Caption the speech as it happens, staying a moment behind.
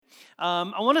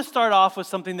I want to start off with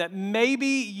something that maybe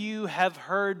you have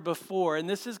heard before, and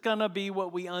this is going to be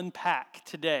what we unpack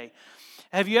today.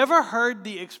 Have you ever heard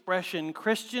the expression,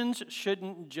 Christians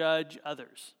shouldn't judge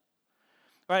others?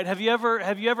 Right? Have you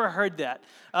ever heard that?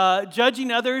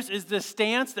 Judging others is the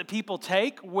stance that people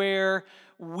take where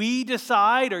we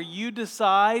decide or you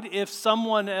decide if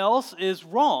someone else is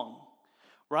wrong.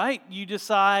 Right? You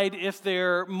decide if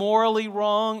they're morally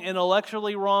wrong,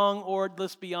 intellectually wrong, or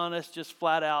let's be honest, just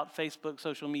flat out Facebook,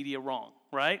 social media wrong,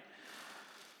 right?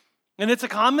 And it's a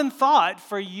common thought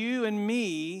for you and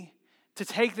me to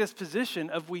take this position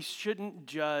of we shouldn't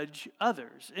judge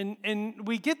others. And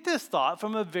we get this thought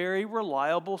from a very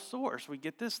reliable source. We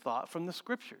get this thought from the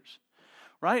scriptures,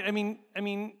 right? I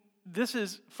mean, this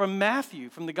is from Matthew,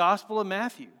 from the Gospel of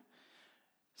Matthew.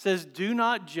 It says, do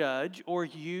not judge or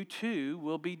you too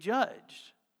will be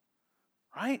judged,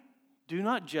 right? Do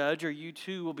not judge or you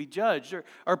too will be judged.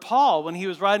 Or Paul, when he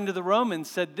was writing to the Romans,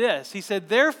 said this. He said,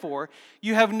 therefore,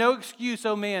 you have no excuse,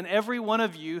 O man, every one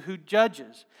of you who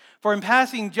judges. For in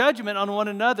passing judgment on one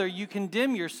another, you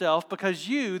condemn yourself because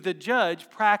you, the judge,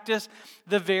 practice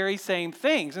the very same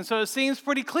things. And so it seems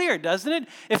pretty clear, doesn't it?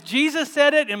 If Jesus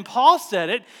said it and Paul said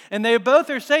it, and they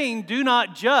both are saying, do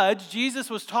not judge. Jesus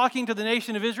was talking to the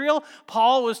nation of Israel.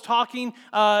 Paul was talking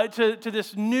to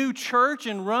this new church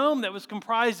in Rome that was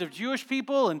comprised of Jewish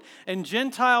people and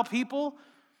Gentile people.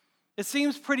 It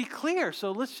seems pretty clear.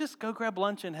 So let's just go grab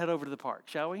lunch and head over to the park,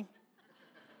 shall we?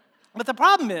 But the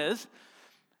problem is,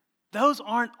 those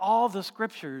aren't all the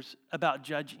scriptures about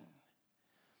judging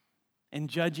and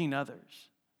judging others.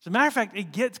 As a matter of fact,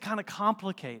 it gets kind of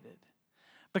complicated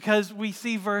because we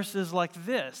see verses like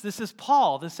this. This is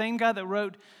Paul, the same guy that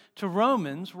wrote to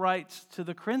Romans, writes to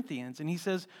the Corinthians, and he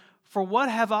says, for what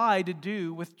have I to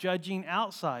do with judging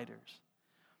outsiders?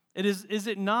 Is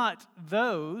it not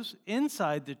those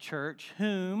inside the church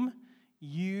whom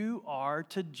you are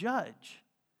to judge?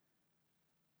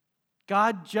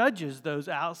 God judges those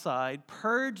outside.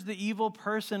 Purge the evil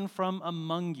person from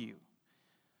among you.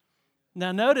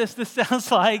 Now notice this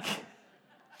sounds like,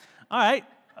 all right,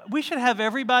 we should have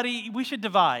everybody, we should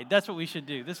divide. That's what we should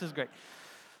do. This is great.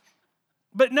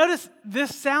 But notice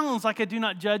this sounds like a do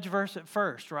not judge verse at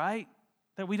first, right?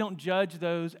 That we don't judge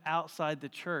those outside the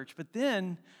church. But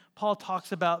then Paul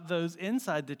talks about those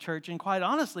inside the church, and quite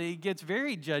honestly, it gets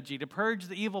very judgy. To purge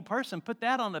the evil person, put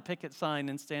that on a picket sign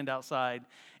and stand outside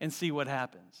and see what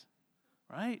happens,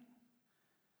 right?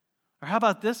 Or how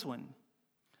about this one?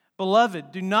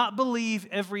 Beloved, do not believe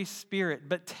every spirit,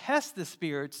 but test the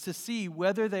spirits to see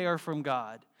whether they are from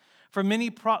God. For many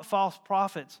false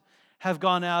prophets have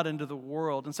gone out into the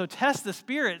world. And so test the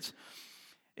spirits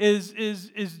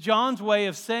is John's way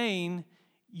of saying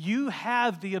you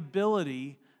have the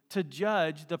ability to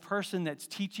judge the person that's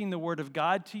teaching the word of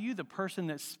God to you, the person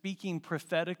that's speaking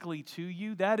prophetically to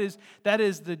you. That is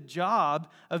the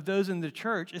job of those in the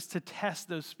church, is to test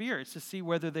those spirits to see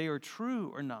whether they are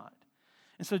true or not.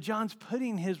 And so John's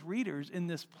putting his readers in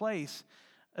this place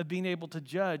of being able to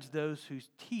judge those who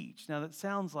teach. Now that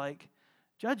sounds like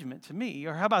judgment to me.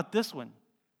 Or how about this one?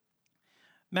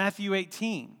 Matthew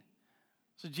 18.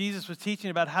 So Jesus was teaching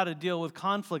about how to deal with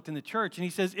conflict in the church. And he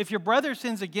says, if your brother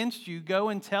sins against you, go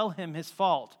and tell him his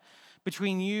fault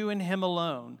between you and him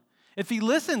alone. If he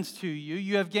listens to you,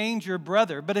 you have gained your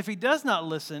brother. But if he does not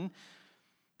listen,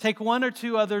 take one or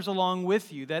two others along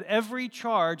with you, that every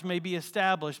charge may be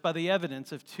established by the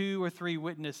evidence of 2 or 3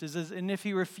 witnesses. And if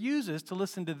he refuses to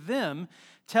listen to them,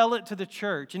 tell it to the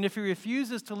church. And if he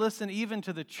refuses to listen even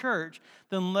to the church,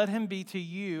 then let him be to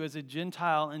you as a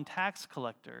Gentile and tax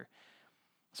collector.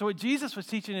 So what Jesus was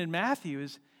teaching in Matthew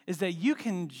is that you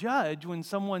can judge when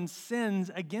someone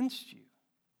sins against you.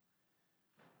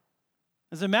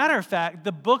 As a matter of fact,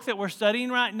 the book that we're studying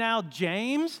right now,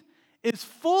 James, is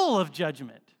full of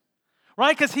judgment,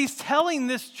 right? Because he's telling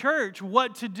this church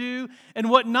what to do and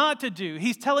what not to do.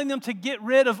 He's telling them to get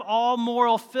rid of all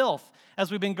moral filth,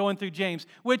 as we've been going through James,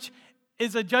 which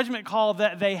is a judgment call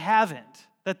that they haven't,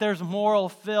 that there's moral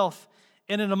filth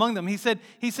in and among them. He said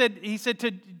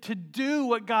to do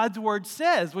what God's word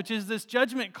says, which is this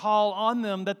judgment call on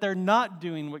them that they're not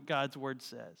doing what God's word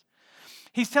says.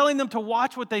 He's telling them to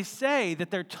watch what they say,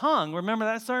 that their tongue, remember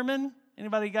that sermon?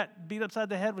 Anybody got beat upside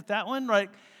the head with that one? Right?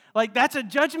 Like that's a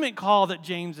judgment call that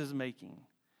James is making.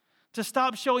 To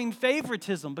stop showing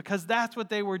favoritism, because that's what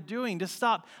they were doing. To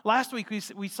stop. Last week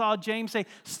we saw James say,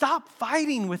 stop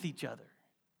fighting with each other.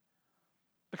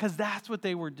 Because that's what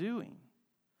they were doing.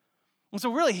 And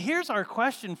so really, here's our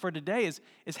question for today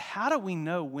is how do we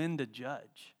know when to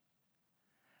judge?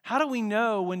 How do we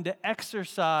know when to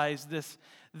exercise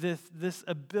this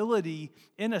ability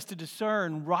in us to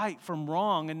discern right from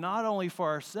wrong, and not only for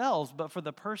ourselves, but for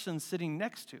the person sitting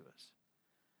next to us?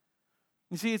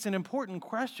 You see, it's an important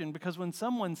question because when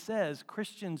someone says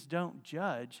Christians don't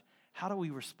judge, how do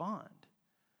we respond?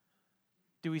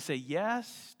 Do we say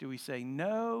yes? Do we say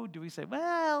no? Do we say,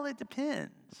 well, it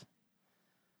depends?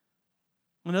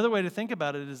 Another way to think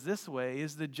about it is this way: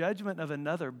 is the judgment of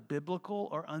another biblical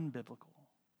or unbiblical?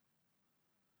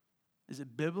 Is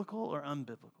it biblical or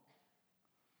unbiblical?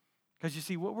 Because you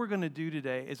see, what we're going to do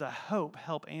today is, I hope,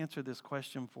 help answer this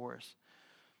question for us.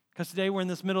 Because today we're in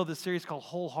this middle of this series called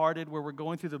Wholehearted, where we're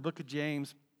going through the book of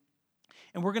James.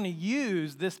 And we're going to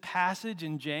use this passage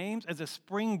in James as a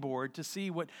springboard to see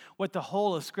what the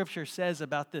whole of Scripture says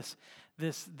about this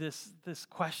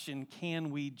question: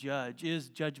 can we judge? Is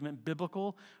judgment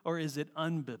biblical or is it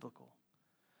unbiblical?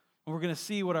 And we're going to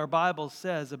see what our Bible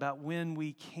says about when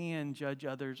we can judge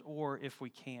others or if we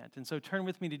can't. And so turn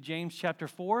with me to James chapter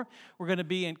 4. We're going to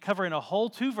be covering a whole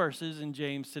 2 verses in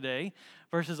James today,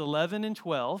 verses 11 and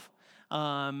 12.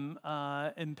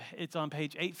 And it's on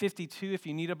page 852 if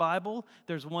you need a Bible.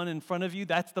 There's one in front of you.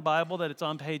 That's the Bible that it's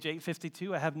on page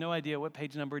 852. I have no idea what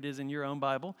page number it is in your own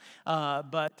Bible,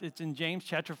 but it's in James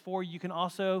chapter 4. You can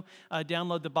also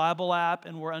download the Bible app,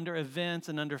 and we're under events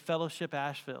and under Fellowship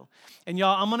Asheville. And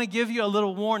y'all, I'm going to give you a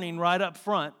little warning right up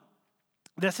front.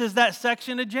 This is that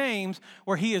section of James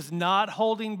where he is not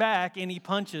holding back any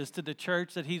punches to the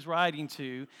church that he's writing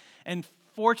to. And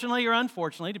fortunately or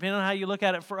unfortunately, depending on how you look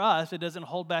at it, for us, it doesn't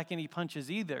hold back any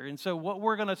punches either. And so what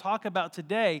we're going to talk about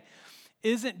today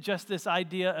isn't just this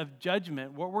idea of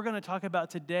judgment. What we're going to talk about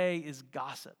today is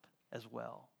gossip as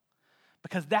well.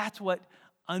 Because that's what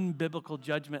unbiblical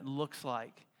judgment looks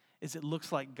like, is it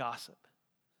looks like gossip.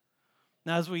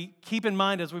 Now, as we keep in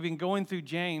mind, as we've been going through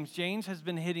James, James has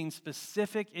been hitting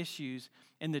specific issues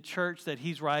in the church that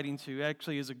he's writing to,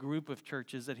 actually as a group of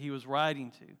churches that he was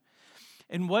writing to.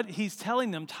 And what he's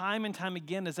telling them time and time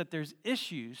again is that there's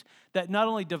issues that not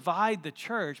only divide the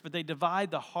church, but they divide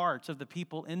the hearts of the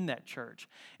people in that church.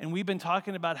 And we've been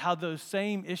talking about how those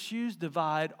same issues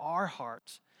divide our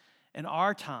hearts and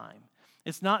our time.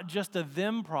 It's not just a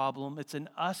them problem, it's an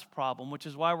us problem, which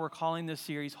is why we're calling this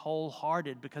series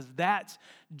Wholehearted, because that's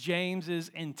James's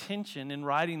intention in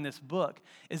writing this book,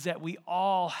 is that we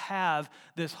all have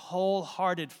this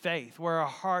wholehearted faith where our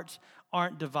hearts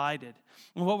aren't divided.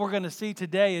 And what we're going to see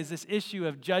today is this issue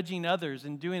of judging others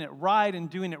and doing it right and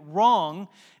doing it wrong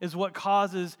is what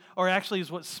causes, or actually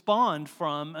is what spawned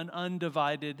from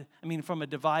from a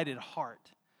divided heart.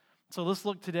 So let's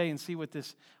look today and see what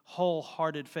this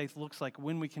wholehearted faith looks like,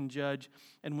 when we can judge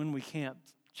and when we can't.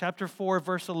 Chapter 4,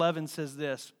 verse 11 says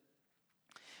this.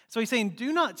 So he's saying,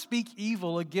 "Do not speak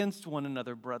evil against one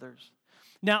another, brothers."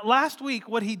 Now, last week,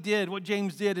 what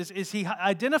James did is he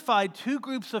identified 2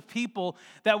 groups of people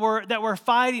that were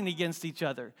fighting against each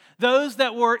other. Those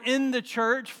that were in the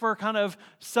church for kind of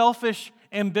selfish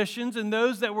ambitions, and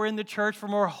those that were in the church for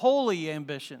more holy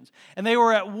ambitions. And they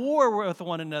were at war with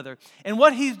one another. And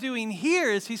what he's doing here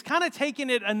is he's kind of taking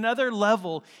it another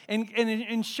level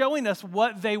and showing us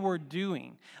what they were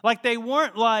doing. Like, they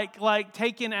weren't like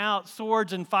taking out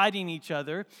swords and fighting each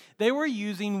other. They were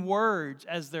using words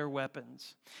as their weapons.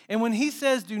 And when he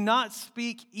says, do not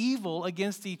speak evil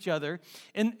against each other,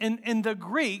 in the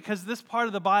Greek, because this part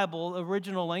of the Bible,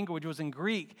 original language was in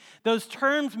Greek, those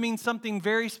terms mean something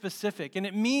very specific. And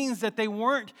it means that they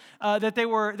weren't, that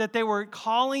they were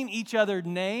calling each other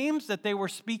names, that they were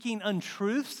speaking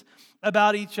untruths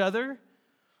about each other.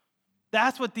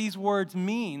 That's what these words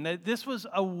mean, that this was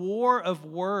a war of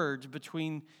words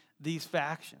between these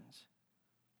factions.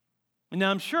 And now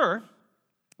I'm sure,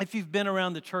 if you've been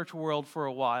around the church world for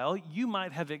a while, you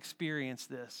might have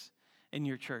experienced this in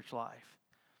your church life,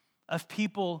 of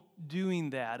people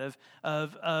doing that,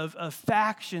 of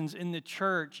factions in the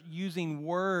church using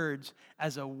words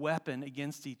as a weapon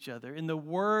against each other. And the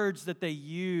words that they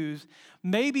use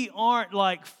maybe aren't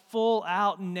like full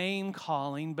out name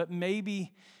calling, but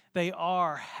maybe they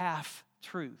are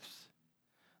half-truths.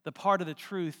 The part of the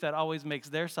truth that always makes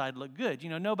their side look good.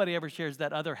 You know, nobody ever shares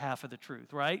that other half of the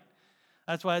truth, right?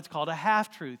 That's why it's called a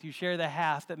half-truth. You share the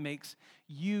half that makes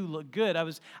you look good.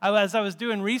 As I was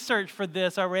doing research for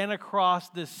this, I ran across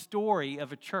this story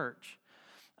of a church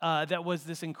that was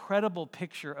this incredible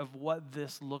picture of what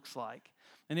this looks like.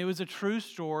 And it was a true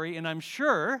story, and I'm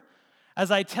sure as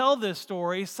I tell this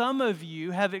story, some of you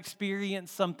have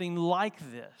experienced something like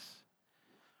this.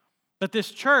 But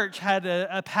this church had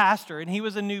a pastor, and he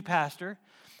was a new pastor.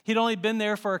 He'd only been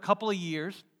there for a couple of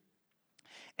years.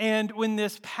 And when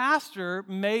this pastor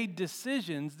made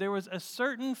decisions, there was a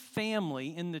certain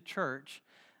family in the church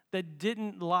that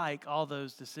didn't like all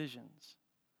those decisions.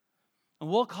 And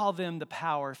we'll call them the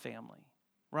power family,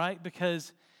 right?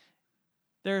 Because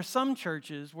there are some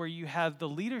churches where you have the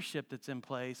leadership that's in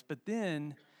place, but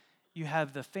then you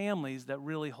have the families that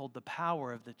really hold the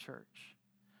power of the church,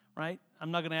 right?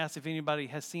 I'm not going to ask if anybody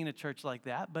has seen a church like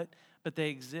that, but they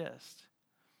exist.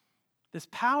 This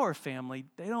power family,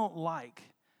 they don't like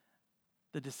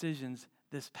the decisions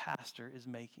this pastor is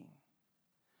making.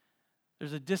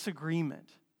 There's a disagreement.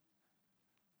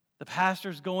 The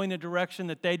pastor's going a direction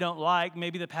that they don't like.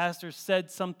 Maybe the pastor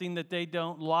said something that they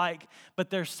don't like, but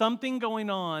there's something going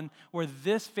on where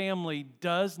this family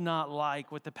does not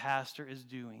like what the pastor is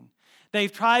doing.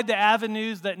 They've tried the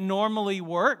avenues that normally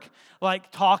work,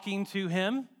 like talking to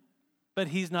him, but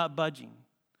he's not budging.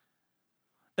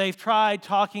 They've tried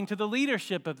talking to the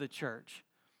leadership of the church.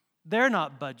 They're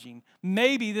not budging.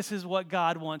 Maybe this is what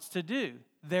God wants to do.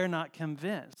 They're not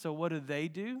convinced. So what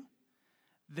do?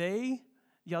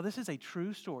 This is a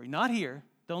true story. Not here.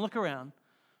 Don't look around.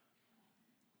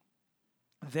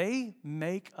 They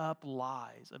make up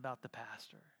lies about the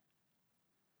pastor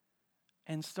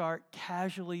and start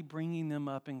casually bringing them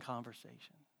up in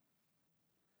conversation.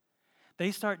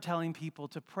 They start telling people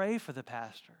to pray for the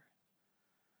pastor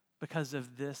because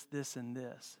of this, and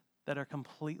this that are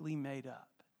completely made up.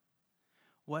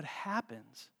 What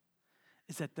happens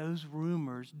is that those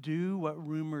rumors do what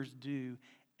rumors do,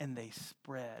 and they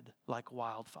spread like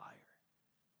wildfire.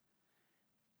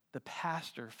 The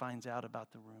pastor finds out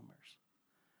about the rumors.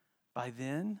 By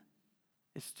then,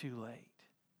 it's too late.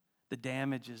 The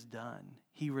damage is done.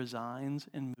 He resigns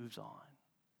and moves on.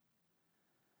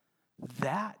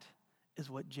 That is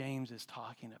what James is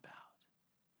talking about.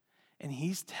 And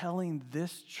he's telling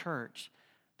this church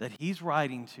that he's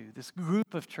writing to, this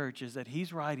group of churches that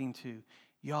he's writing to,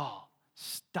 y'all,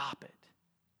 stop it.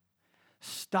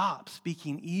 Stop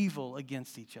speaking evil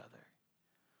against each other.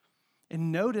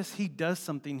 And notice he does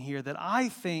something here that I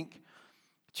think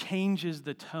changes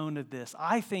the tone of this.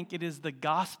 I think it is the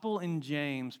gospel in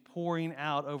James pouring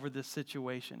out over this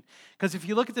situation. Because if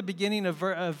you look at the beginning of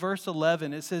verse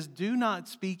 11, it says, "Do not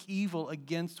speak evil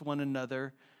against one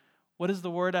another." What does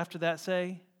the word after that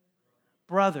say?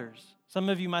 Brothers. Some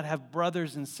of you might have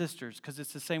brothers and sisters because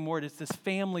it's the same word. It's this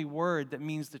family word that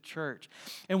means the church.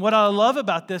 And what I love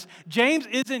about this, James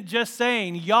isn't just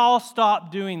saying, y'all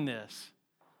stop doing this.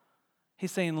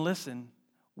 He's saying, listen,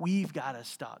 we've got to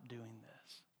stop doing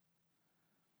this.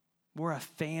 We're a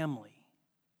family,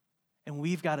 and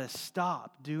we've got to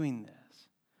stop doing this.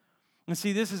 And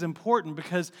see, this is important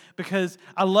because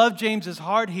I love James's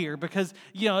heart here because,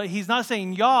 he's not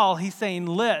saying y'all, he's saying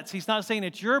let's. He's not saying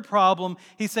it's your problem,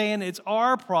 he's saying it's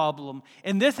our problem.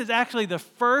 And this is actually the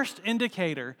first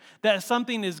indicator that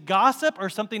something is gossip or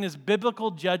something is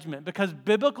biblical judgment, because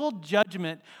biblical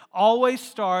judgment always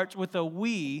starts with a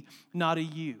we, not a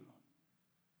you.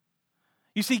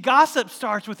 You see, gossip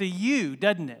starts with a you,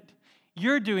 doesn't it?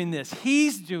 You're doing this,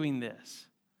 he's doing this.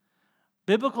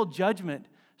 Biblical judgment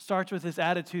starts with this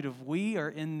attitude of we are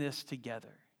in this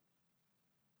together.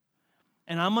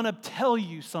 And I'm going to tell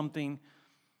you something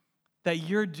that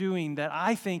you're doing that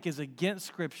I think is against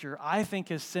Scripture, I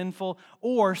think is sinful,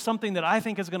 or something that I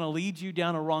think is going to lead you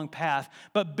down a wrong path.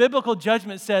 But biblical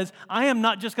judgment says, I am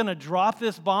not just going to drop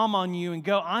this bomb on you and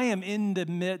go, I am in the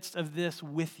midst of this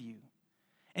with you.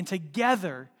 And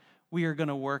together, we are going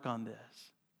to work on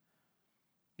this.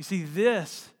 You see,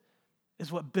 this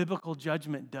is what biblical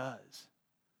judgment does.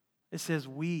 It says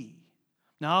we.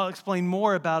 Now, I'll explain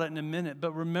more about it in a minute,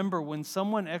 but remember, when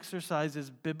someone exercises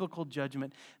biblical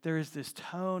judgment, there is this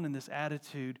tone and this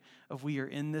attitude of we are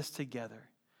in this together.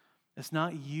 It's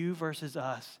not you versus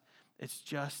us. It's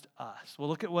just us. Well,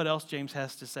 look at what else James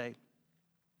has to say.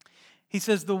 He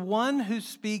says, the one who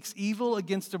speaks evil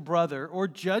against a brother or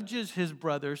judges his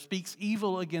brother speaks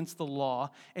evil against the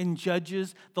law and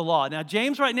judges the law. Now,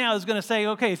 James right now is going to say,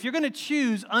 okay, if you're going to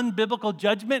choose unbiblical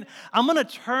judgment, I'm going to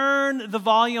turn the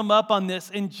volume up on this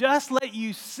and just let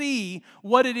you see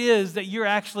what it is that you're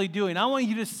actually doing. I want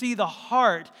you to see the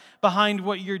heart behind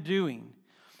what you're doing.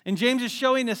 And James is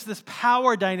showing us this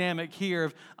power dynamic here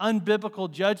of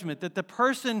unbiblical judgment, that the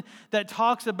person that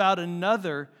talks about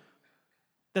another,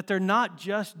 that they're not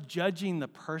just judging the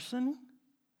person.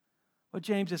 What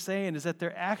James is saying is that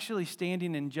they're actually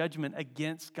standing in judgment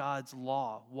against God's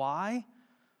law. Why?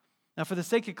 Now, for the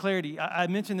sake of clarity, I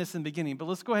mentioned this in the beginning, but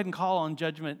let's go ahead and call on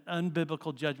judgment,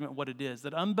 unbiblical judgment, what it is.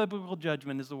 That unbiblical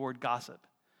judgment is the word gossip,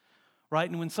 right?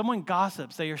 And when someone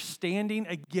gossips, they are standing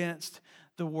against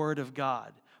the word of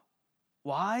God.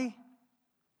 Why?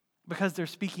 because they're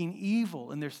speaking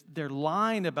evil and they're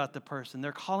lying about the person.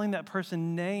 They're calling that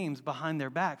person names behind their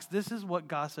backs. This is what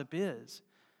gossip is.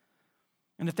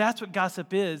 And if that's what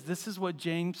gossip is, this is what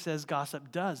James says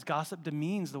gossip does. Gossip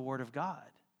demeans the word of God.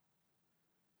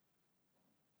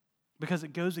 Because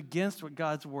it goes against what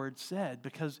God's word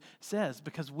because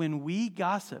when we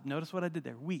gossip, notice what I did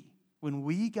there, when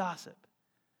we gossip,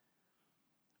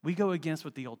 we go against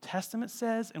what the Old Testament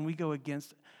says and we go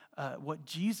against what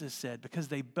Jesus said, because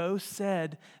they both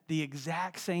said the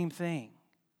exact same thing.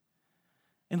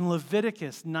 In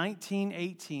Leviticus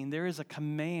 19:18, there is a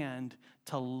command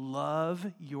to love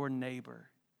your neighbor.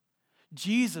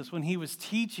 Jesus, when he was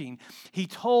teaching, he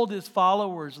told his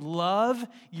followers, love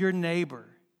your neighbor.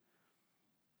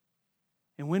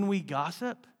 And when we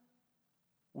gossip,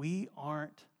 we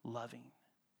aren't loving.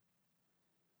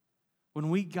 When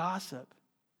we gossip,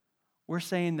 we're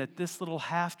saying that this little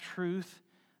half-truth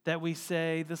that we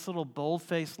say, this little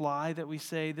bold-faced lie that we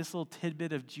say, this little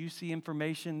tidbit of juicy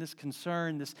information, this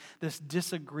concern, this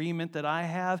disagreement that I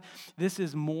have, this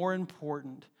is more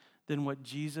important than what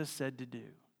Jesus said to do,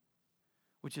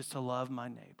 which is to love my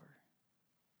neighbor.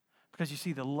 Because you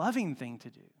see, the loving thing to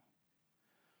do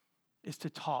is to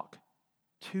talk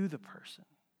to the person.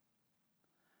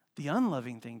 The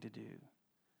unloving thing to do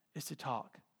is to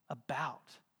talk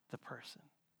about the person.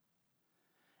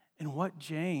 And what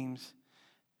James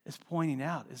is pointing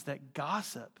out is that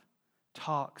gossip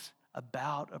talks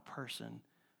about a person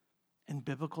and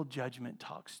biblical judgment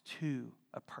talks to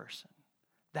a person.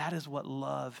 That is what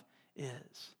love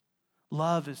is.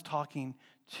 Love is talking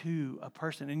to a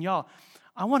person. And y'all,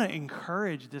 I want to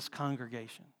encourage this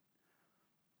congregation,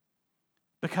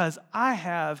 because I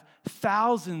have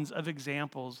thousands of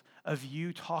examples of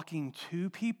you talking to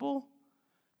people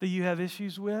that you have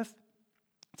issues with,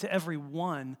 to every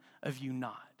one of you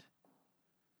not.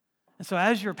 And so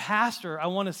as your pastor, I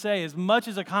want to say, as much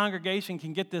as a congregation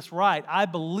can get this right, I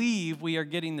believe we are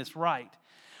getting this right.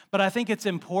 But I think it's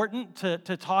important to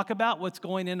talk about what's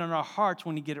going in our hearts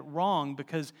when you get it wrong,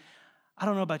 because I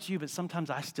don't know about you, but sometimes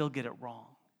I still get it wrong.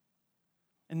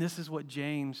 And this is what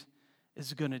James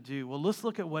is going to do. Well, let's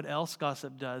look at what else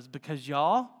gossip does, because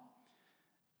y'all,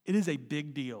 it is a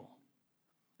big deal.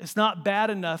 It's not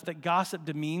bad enough that gossip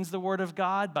demeans the word of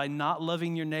God by not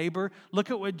loving your neighbor.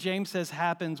 Look at what James says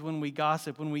happens when we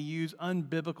gossip, when we use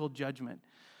unbiblical judgment.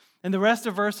 In the rest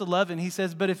of verse 11, he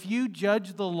says, "But if you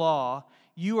judge the law,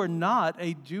 you are not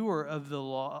a doer of the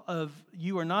law,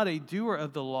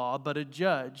 but a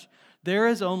judge. There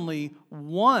is only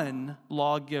one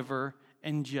lawgiver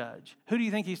and judge." Who do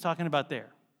you think he's talking about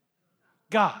there?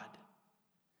 God.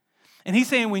 And he's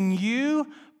saying when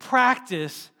you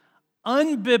practice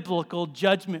unbiblical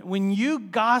judgment, when you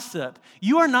gossip,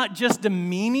 you are not just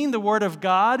demeaning the word of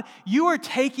God, you are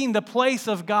taking the place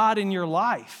of God in your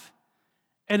life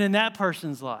and in that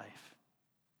person's life.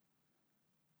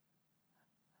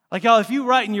 Like, y'all, if you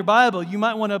write in your Bible, you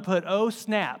might want to put "oh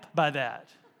snap" by that,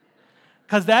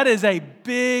 because that is a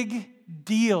big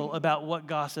deal about what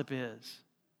gossip is.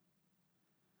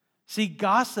 See,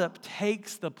 gossip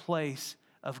takes the place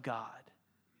of God.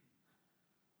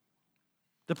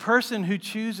 The person who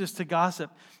chooses to gossip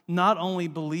not only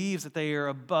believes that they are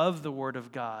above the word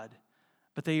of God,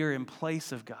 but they are in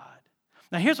place of God.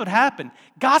 Now, here's what happened.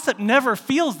 Gossip never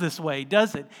feels this way,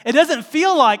 does it? It doesn't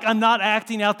feel like I'm not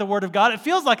acting out the word of God. It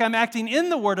feels like I'm acting in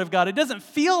the word of God. It doesn't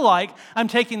feel like I'm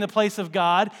taking the place of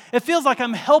God. It feels like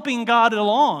I'm helping God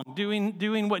along,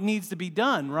 doing what needs to be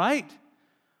done, right?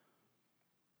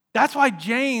 That's why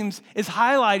James is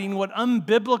highlighting what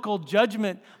unbiblical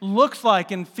judgment looks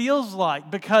like and feels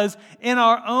like, because in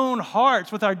our own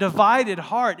hearts, with our divided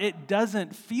heart, it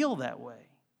doesn't feel that way.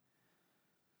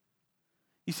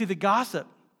 You see, the gossip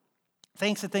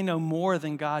thinks that they know more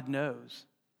than God knows.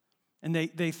 And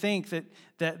they think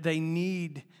that they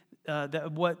need,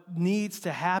 that what needs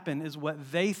to happen is what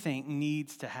they think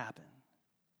needs to happen.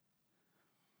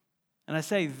 And I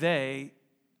say they,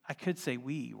 I could say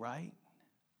we, right?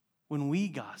 When we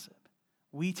gossip,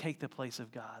 we take the place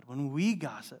of God. When we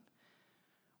gossip,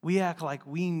 we act like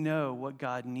we know what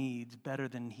God needs better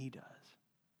than He does.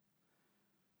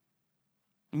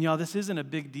 And y'all, this isn't a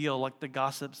big deal like the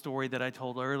gossip story that I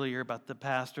told earlier about the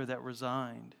pastor that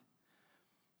resigned.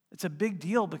 It's a big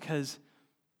deal because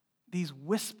these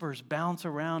whispers bounce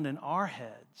around in our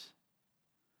heads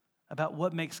about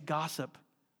what makes gossip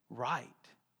right.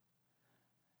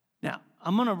 Now,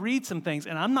 I'm going to read some things,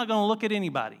 and I'm not going to look at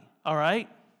anybody. All right?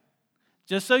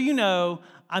 Just so you know,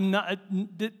 I'm not.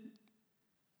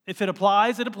 If it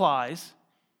applies, it applies.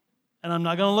 And I'm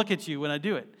not going to look at you when I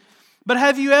do it. But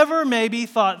have you ever maybe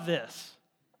thought this?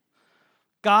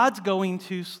 God's going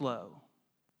too slow.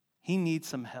 he needs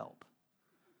some help.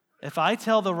 If I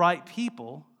tell the right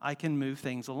people, I can move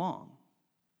things along.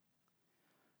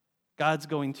 God's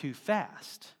going too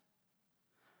fast.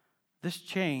 This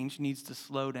change needs to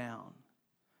slow down.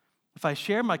 If I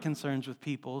share my concerns with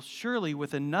people, surely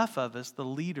with enough of us, the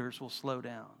leaders will slow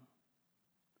down.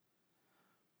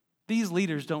 These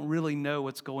leaders don't really know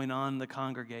what's going on in the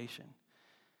congregation.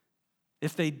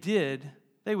 If they did,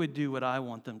 they would do what I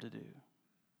want them to do.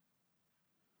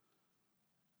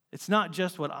 It's not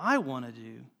just what I want to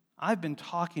do. I've been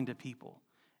talking to people,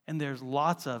 and there's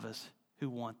lots of us who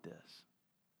want this.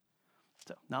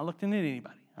 So, not looking at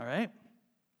anybody, all right?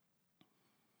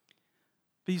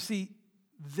 But you see,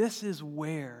 this is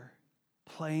where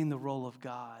playing the role of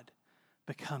God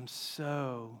becomes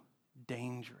so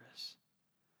dangerous.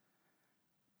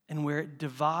 And where it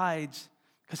divides,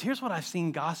 because here's what I've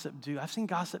seen gossip do. I've seen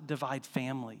gossip divide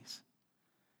families.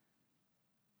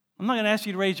 I'm not going to ask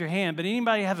you to raise your hand, but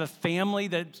anybody have a family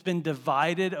that's been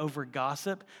divided over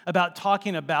gossip, about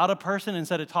talking about a person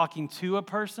instead of talking to a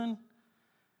person?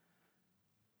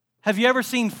 Have you ever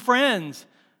seen friends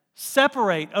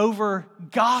separate over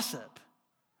gossip,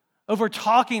 over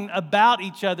talking about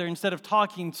each other instead of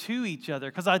talking to each other?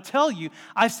 Because I tell you,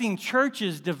 I've seen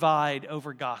churches divide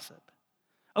over gossip,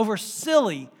 over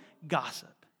silly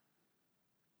gossip.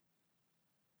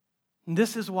 And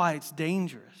this is why it's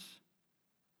dangerous.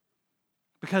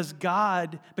 Because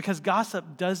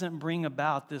gossip doesn't bring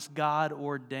about this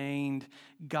God-ordained,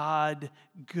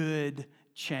 God-good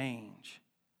change.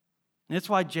 And that's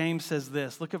why James says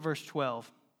this. Look at verse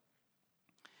 12.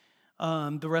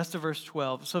 The rest of verse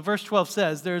 12. So verse 12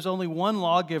 says, there is only one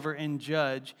lawgiver and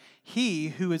judge, he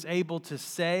who is able to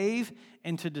save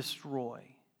and to destroy.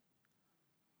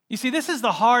 You see, this is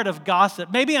the heart of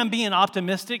gossip. Maybe I'm being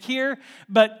optimistic here,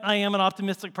 but I am an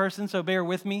optimistic person, so bear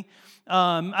with me.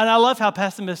 And I love how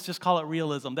pessimists just call it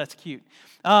realism. That's cute.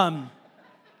 Right?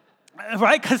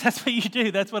 Because that's what you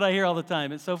do. That's what I hear all the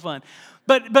time. It's so fun.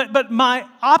 But my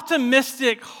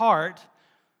optimistic heart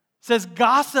says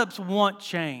gossips want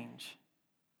change.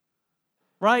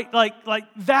 Right? Like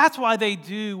that's why they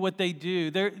do what they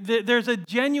do. There's a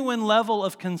genuine level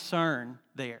of concern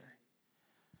there.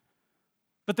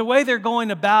 But the way they're going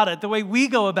about it, the way we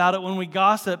go about it when we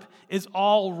gossip is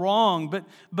all wrong. But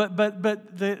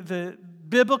the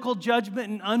biblical judgment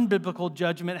and unbiblical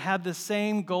judgment have the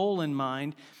same goal in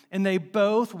mind, and they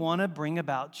both want to bring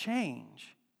about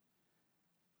change.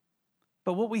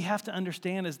 But what we have to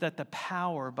understand is that the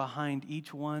power behind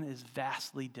each one is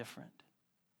vastly different.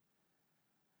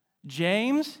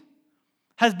 James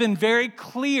has been very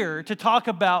clear to talk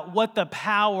about what the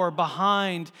power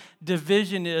behind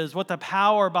division is, what the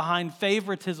power behind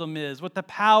favoritism is, what the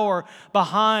power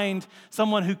behind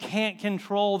someone who can't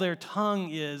control their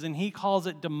tongue is, and he calls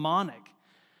it demonic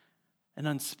and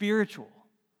unspiritual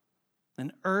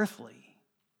and earthly.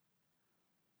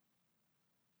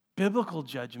 Biblical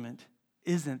judgment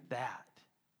isn't that.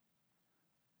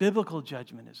 Biblical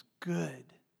judgment is good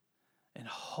and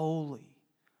holy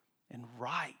and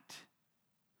right.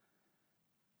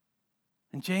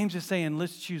 And James is saying,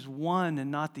 let's choose one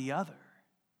and not the other.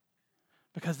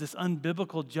 Because this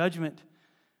unbiblical judgment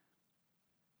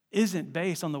isn't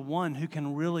based on the one who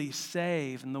can really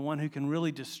save and the one who can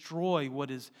really destroy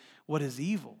what is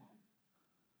evil.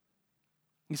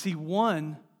 You see,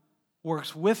 one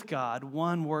works with God,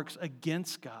 one works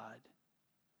against God.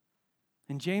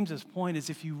 And James's point is,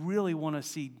 if you really want to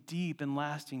see deep and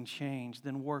lasting change,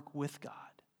 then work with God,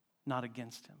 not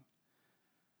against him.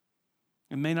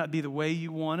 It may not be the way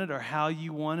you want it or how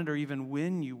you want it or even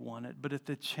when you want it, but if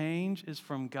the change is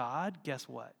from God, guess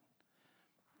what?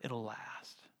 It'll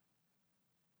last.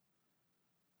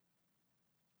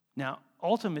 Now,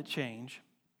 ultimate change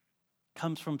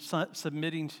comes from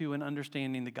submitting to and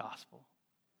understanding the gospel.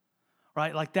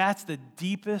 Right? Like that's the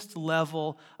deepest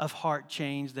level of heart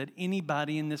change that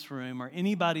anybody in this room or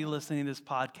anybody listening to this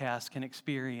podcast can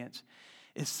experience,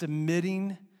 is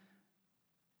submitting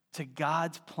to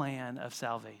God's plan of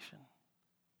salvation,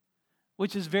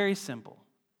 which is very simple.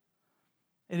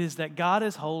 It is that God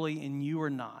is holy and you are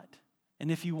not.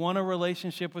 And if you want a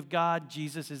relationship with God,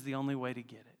 Jesus is the only way to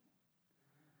get it.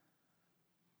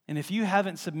 And if you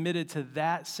haven't submitted to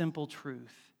that simple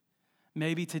truth,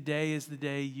 maybe today is the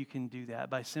day you can do that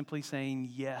by simply saying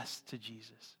yes to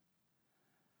Jesus.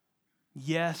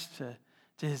 Yes to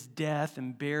his death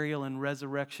and burial and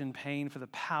resurrection, paying for the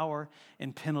power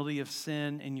and penalty of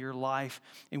sin in your life.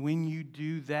 And when you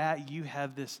do that, you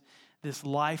have this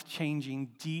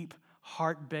life-changing, deep,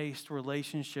 heart-based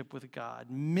relationship with God.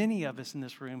 Many of us in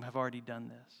this room have already done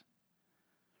this.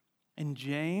 And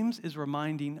James is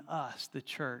reminding us, the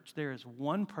church, there is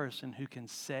one person who can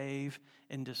save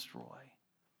and destroy.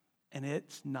 And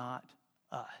it's not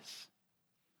us.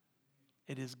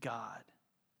 It is God.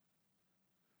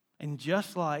 And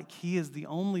just like He is the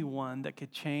only one that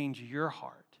could change your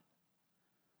heart,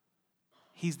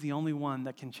 He's the only one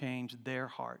that can change their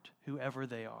heart, whoever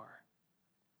they are.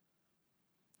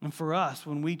 And for us,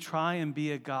 when we try and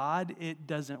be a God, it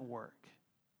doesn't work.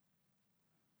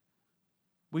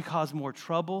 We cause more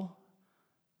trouble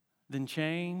than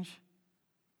change.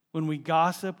 When we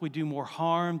gossip, we do more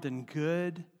harm than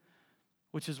good,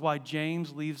 which is why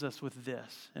James leaves us with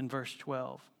this in verse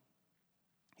 12.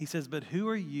 He says, "But who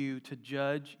are you to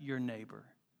judge your neighbor?"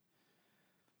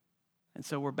 And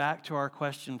so we're back to our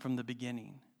question from the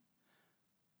beginning.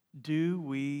 Do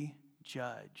we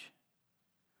judge?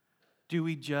 Do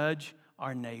we judge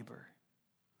our neighbor?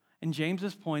 And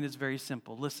James's point is very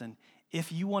simple. Listen,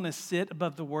 if you want to sit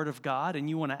above the Word of God and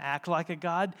you want to act like a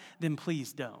God, then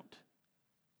please don't.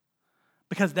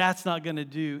 Because that's not going to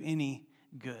do any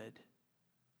good.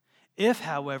 If,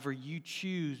 however, you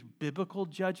choose biblical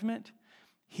judgment,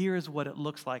 here is what it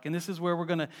looks like. And this is where we're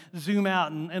going to zoom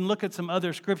out and look at some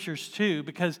other scriptures too,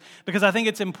 because I think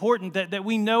it's important that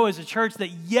we know as a church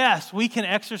that yes, we can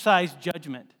exercise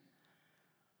judgment.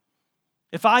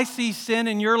 If I see sin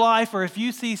in your life or if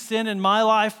you see sin in my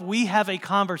life, we have a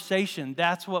conversation.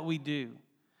 That's what we do.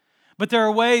 But there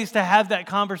are ways to have that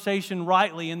conversation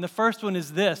rightly. And the first one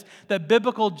is this, that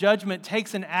biblical judgment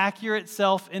takes an accurate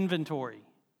self-inventory.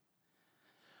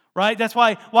 Right? That's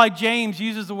why James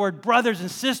uses the word brothers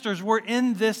and sisters. We're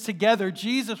in this together.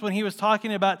 Jesus, when he was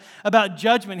talking about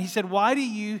judgment, he said, "Why do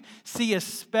you see a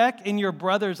speck in your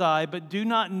brother's eye, but do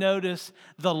not notice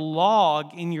the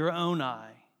log in your own eye?"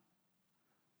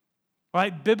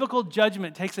 Right? Biblical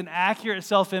judgment takes an accurate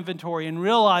self-inventory and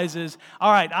realizes,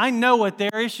 all right, I know what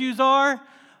their issues are,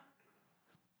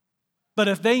 but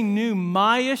if they knew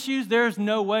my issues, there's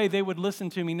no way they would listen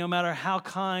to me no matter how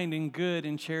kind and good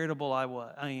and charitable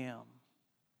I am.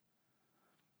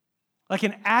 Like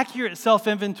an accurate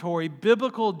self-inventory,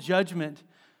 biblical judgment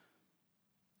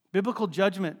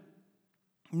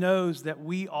knows that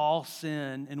we all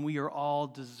sin and we are all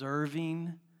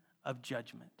deserving of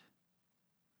judgment.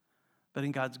 But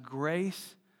in God's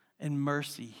grace and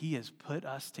mercy, He has put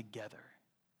us together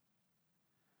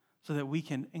so that we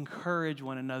can encourage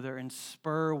one another and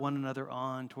spur one another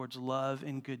on towards love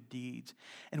and good deeds.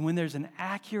 And when there's an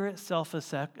accurate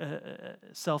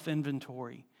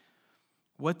self-inventory,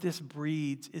 what this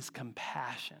breeds is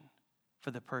compassion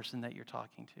for the person that you're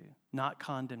talking to, not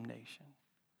condemnation.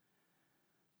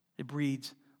 It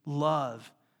breeds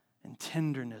love and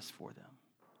tenderness for them.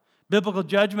 Biblical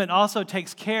judgment also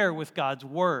takes care with God's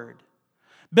word.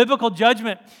 Biblical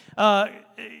judgment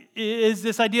is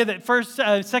this idea that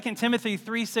 2 Timothy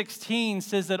 3:16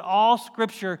 says that all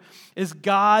Scripture is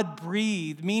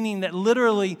God-breathed, meaning that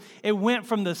literally it went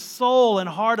from the soul and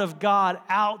heart of God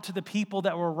out to the people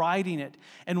that were writing it.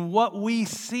 And what we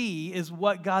see is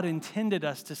what God intended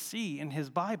us to see in His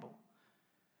Bible.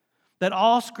 That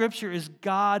all Scripture is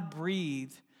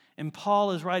God-breathed. And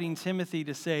Paul is writing Timothy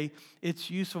to say it's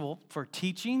useful for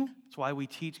teaching. That's why we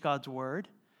teach God's word.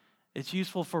 It's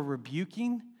useful for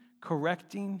rebuking,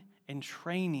 correcting, and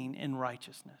training in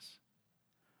righteousness.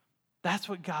 That's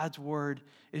what God's word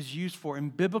is used for.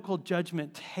 And biblical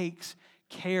judgment takes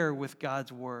care with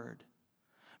God's word.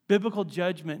 Biblical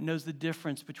judgment knows the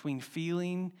difference between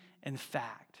feeling and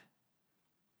fact,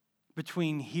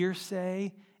 between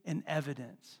hearsay and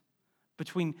evidence,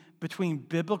 between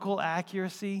biblical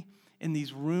accuracy and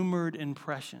these rumored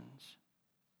impressions.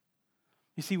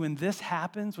 You see, when this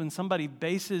happens, when somebody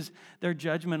bases their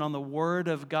judgment on the Word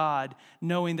of God,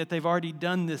 knowing that they've already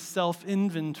done this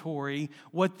self-inventory,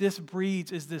 what this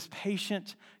breeds is this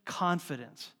patient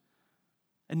confidence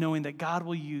and knowing that God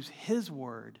will use His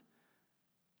Word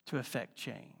to effect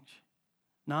change,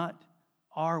 not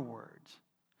our words.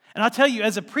 And I'll tell you,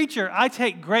 as a preacher, I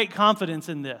take great confidence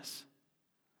in this.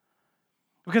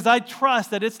 Because I trust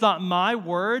that it's not my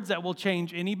words that will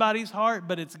change anybody's heart,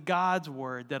 but it's God's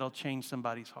word that'll change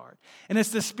somebody's heart. And it's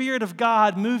the Spirit of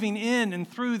God moving in and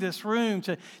through this room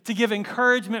to give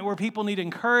encouragement where people need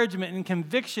encouragement and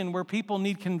conviction where people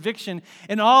need conviction.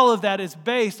 And all of that is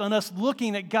based on us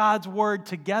looking at God's word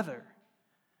together.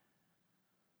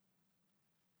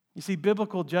 You see,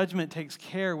 biblical judgment takes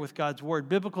care with God's word.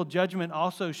 Biblical judgment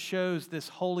also shows this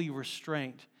holy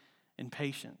restraint and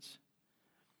patience.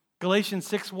 Galatians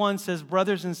 6:1 says,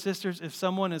 "Brothers and sisters, if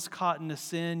someone is caught in a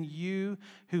sin, you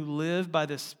who live by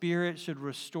the Spirit should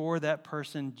restore that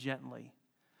person gently.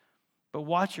 But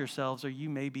watch yourselves or you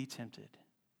may be tempted."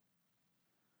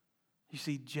 You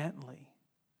see, gently,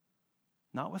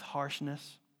 not with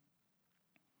harshness.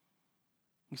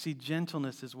 You see,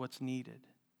 gentleness is what's needed.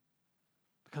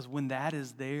 Because when that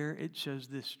is there, it shows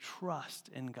this trust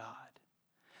in God,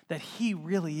 that He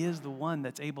really is the one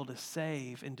that's able to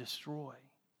save and destroy.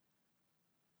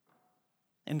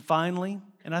 And finally,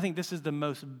 and I think this is the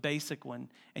most basic one,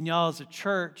 and y'all as a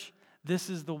church, this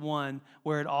is the one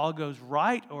where it all goes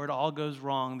right or it all goes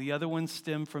wrong. The other ones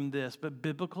stem from this, but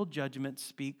biblical judgment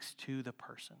speaks to the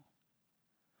person.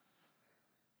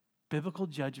 Biblical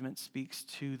judgment speaks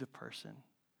to the person.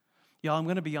 Y'all, I'm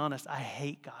going to be honest, I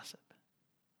hate gossip.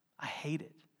 I hate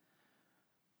it.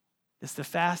 It's the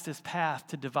fastest path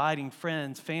to dividing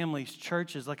friends, families,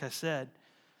 churches, like I said.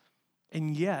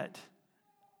 And yet,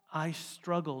 I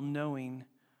struggle knowing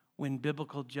when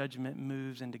biblical judgment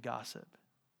moves into gossip.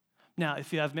 Now,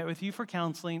 if I've met with you for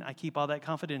counseling, I keep all that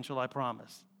confidential, I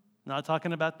promise. I'm not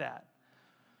talking about that.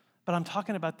 But I'm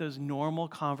talking about those normal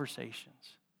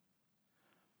conversations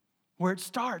where it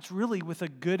starts really with a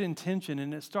good intention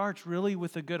and it starts really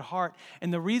with a good heart.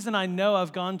 And the reason I know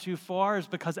I've gone too far is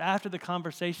because after the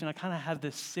conversation, I kind of have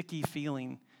this sicky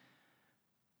feeling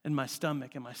in my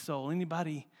stomach and my soul.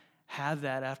 Anybody have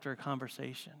that after a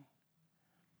conversation?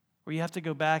 Where you have to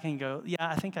go back and go, yeah,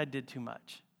 I think I did too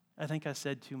much. I think I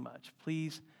said too much.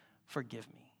 Please forgive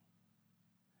me.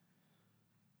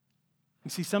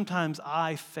 You see, sometimes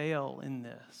I fail in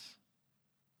this.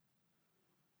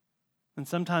 And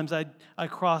sometimes I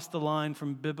cross the line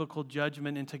from biblical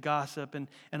judgment into gossip, and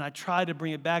I try to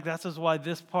bring it back. That's just why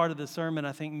this part of the sermon,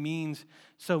 I think, means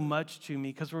so much to me.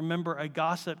 Because remember, a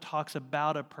gossip talks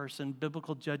about a person.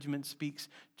 Biblical judgment speaks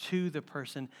to the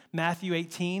person. Matthew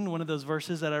 18, one of those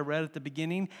verses that I read at the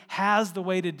beginning, has the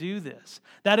way to do this.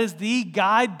 That is the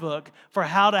guidebook for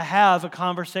how to have a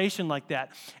conversation like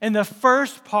that. And the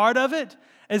first part of it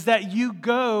is that you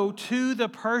go to the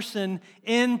person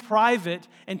in private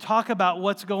and talk about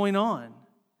what's going on.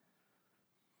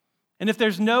 And if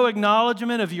there's no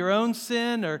acknowledgement of your own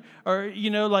sin or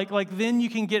then you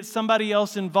can get somebody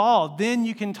else involved. Then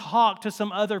you can talk to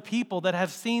some other people that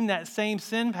have seen that same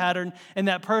sin pattern in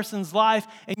that person's life,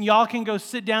 and y'all can go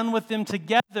sit down with them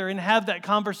together and have that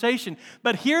conversation.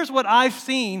 But here's what I've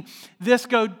seen this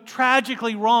go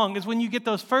tragically wrong is when you get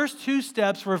those first two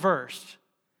steps reversed.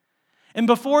 And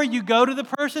before you go to the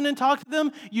person and talk to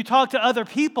them, you talk to other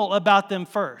people about them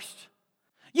first.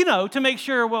 To make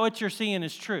sure what you're seeing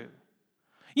is true.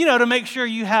 To make sure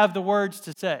you have the words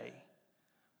to say.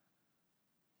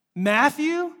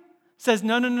 Matthew says,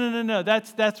 no,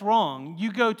 that's wrong.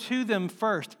 You go to them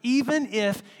first, even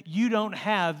if you don't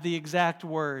have the exact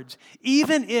words,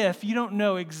 even if you don't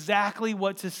know exactly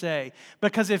what to say.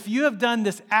 Because if you have done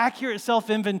this accurate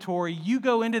self-inventory, you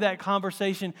go into that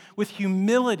conversation with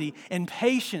humility and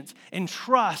patience and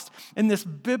trust and this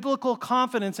biblical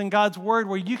confidence in God's word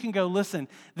where you can go, listen,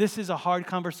 this is a hard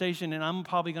conversation and I'm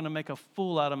probably going to make a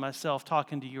fool out of myself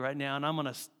talking to you right now, and I'm going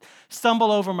to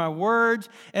stumble over my words,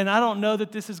 and I don't know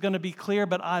that this is going to be clear,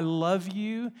 but I love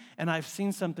you, and I've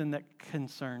seen something that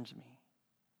concerns me.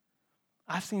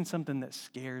 I've seen something that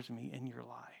scares me in your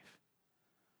life.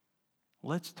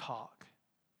 Let's talk.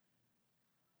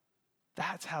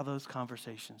 That's how those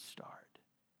conversations start.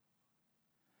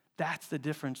 That's the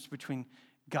difference between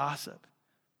gossip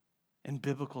and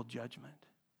biblical judgment.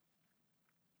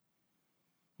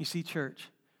 You see, church,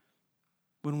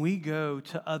 when we go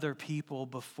to other people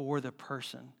before the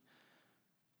person,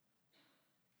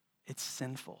 it's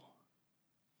sinful.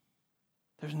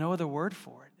 There's no other word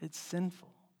for it. It's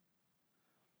sinful.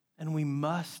 And we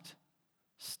must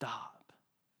stop.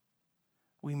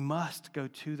 We must go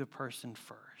to the person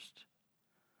first.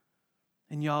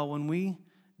 And y'all, when we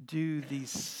do these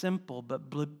simple but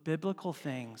biblical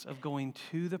things of going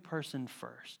to the person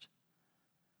first,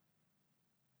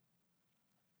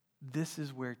 this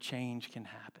is where change can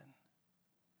happen.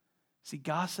 See,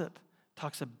 gossip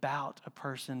talks about a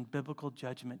person. Biblical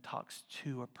judgment talks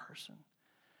to a person.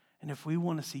 And if we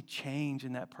want to see change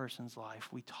in that person's life,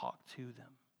 we talk to them.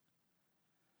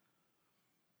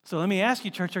 So let me ask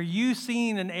you, church, are you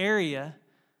seeing an area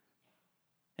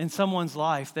in someone's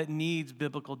life that needs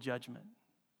biblical judgment?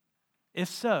 If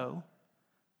so,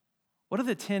 what are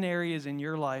the 10 areas in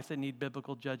your life that need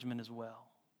biblical judgment as well?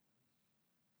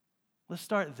 Let's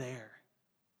start there.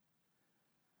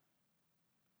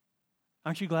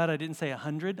 Aren't you glad I didn't say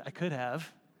 100? I could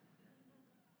have.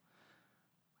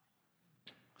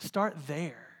 Start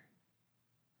there.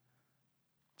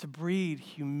 To breed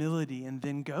humility and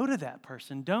then go to that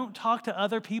person. Don't talk to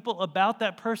other people about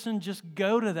that person. Just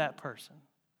go to that person.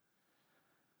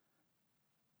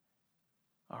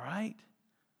 All right?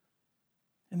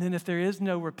 And then if there is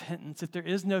no repentance, if there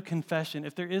is no confession,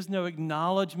 if there is no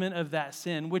acknowledgement of that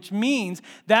sin, which means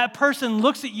that person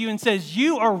looks at you and says,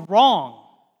 you are wrong.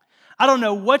 I don't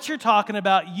know what you're talking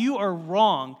about. You are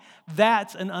wrong.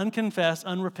 That's an unconfessed,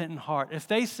 unrepentant heart. If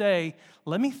they say,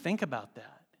 let me think about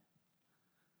that.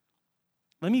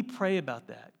 Let me pray about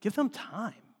that. Give them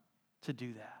time to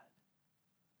do that.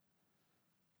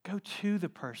 Go to the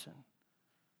person.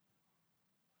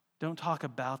 Don't talk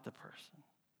about the person.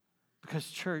 Because,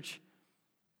 church,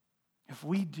 if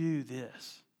we do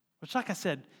this, which, like I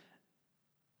said,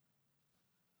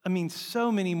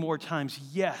 so many more times,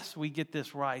 yes, we get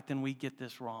this right than we get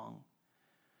this wrong.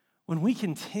 When we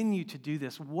continue to do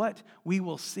this, what we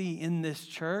will see in this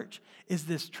church is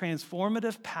this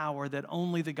transformative power that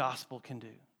only the gospel can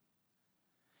do.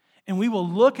 And we will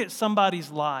look at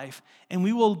somebody's life and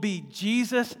we will be,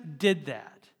 Jesus did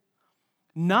that.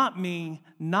 Not me,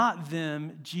 not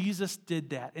them. Jesus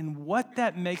did that. And what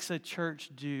that makes a church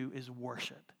do is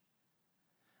worship.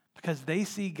 Because they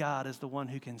see God as the one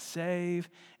who can save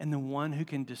and the one who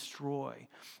can destroy.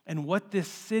 And what this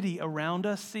city around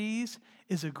us sees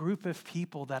is a group of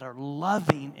people that are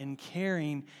loving and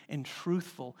caring and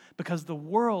truthful. Because the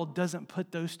world doesn't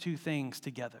put those two things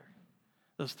together.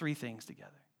 Those three things together.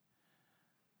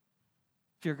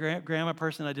 If you're a grandma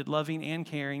person, I did loving and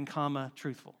caring, comma,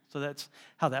 truthful. So that's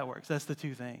how that works. That's the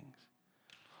two things.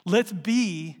 Let's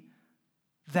be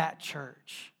that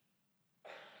church.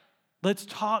 Let's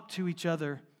talk to each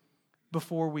other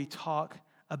before we talk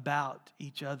about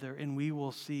each other, and we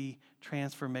will see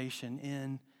transformation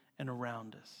in and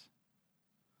around us.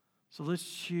 So let's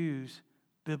choose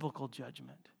biblical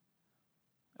judgment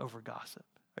over gossip.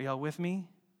 Are y'all with me?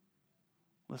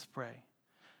 Let's pray.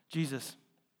 Jesus,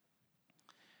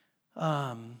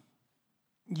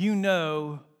 you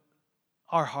know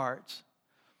our hearts.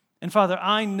 And Father,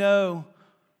 I know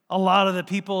a lot of the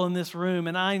people in this room,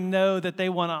 and I know that they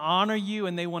want to honor you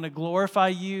and they want to glorify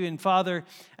you. And Father,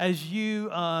 as you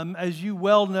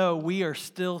well know, we are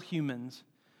still humans.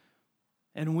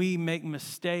 And we make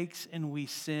mistakes and we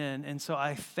sin. And so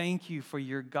I thank you for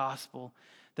your gospel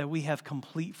that we have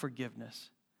complete forgiveness.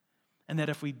 And that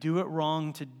if we do it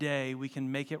wrong today, we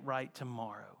can make it right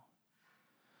tomorrow.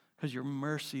 Because your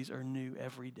mercies are new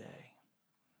every day.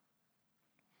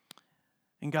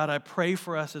 And God, I pray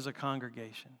for us as a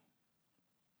congregation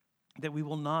that we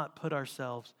will not put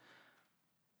ourselves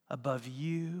above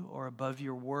you or above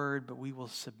your word, but we will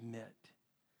submit.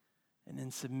 And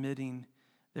in submitting,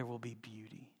 there will be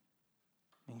beauty.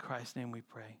 In Christ's name we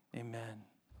pray. Amen.